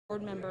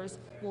board members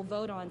will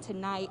vote on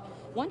tonight.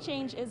 One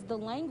change is the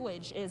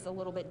language is a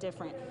little bit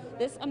different.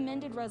 This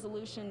amended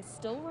resolution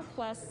still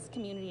requests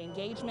community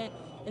engagement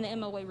in the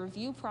MOA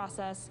review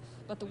process,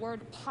 but the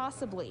word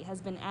possibly has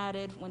been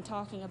added when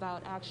talking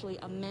about actually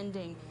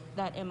amending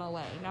that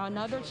MOA. Now,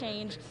 another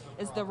change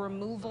is the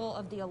removal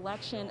of the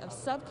election of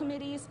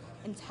subcommittees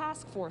and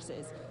task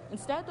forces.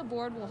 Instead, the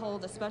board will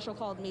hold a special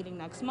called meeting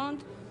next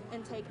month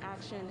and take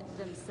action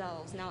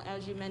themselves. Now,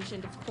 as you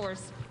mentioned, of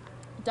course,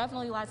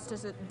 definitely lots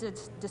to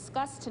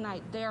discuss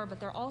tonight there, but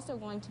they're also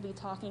going to be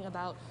talking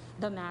about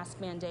the mask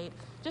mandate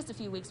just a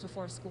few weeks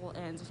before school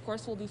ends. Of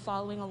course, we'll be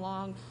following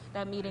along.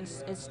 That meeting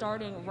is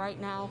starting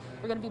right now.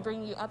 We're going to be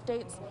bringing you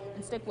updates,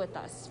 and stick with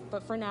us.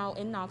 But for now,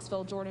 in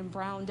Knoxville, Jordan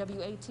Brown,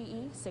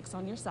 WATE, 6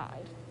 on your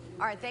side.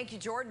 All right, thank you,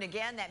 Jordan.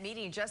 Again, that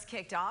meeting just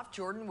kicked off.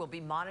 Jordan will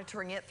be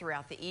monitoring it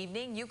throughout the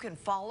evening. You can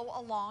follow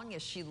along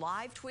as she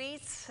live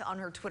tweets on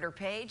her Twitter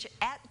page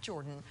at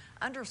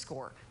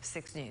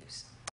Jordan_6 News.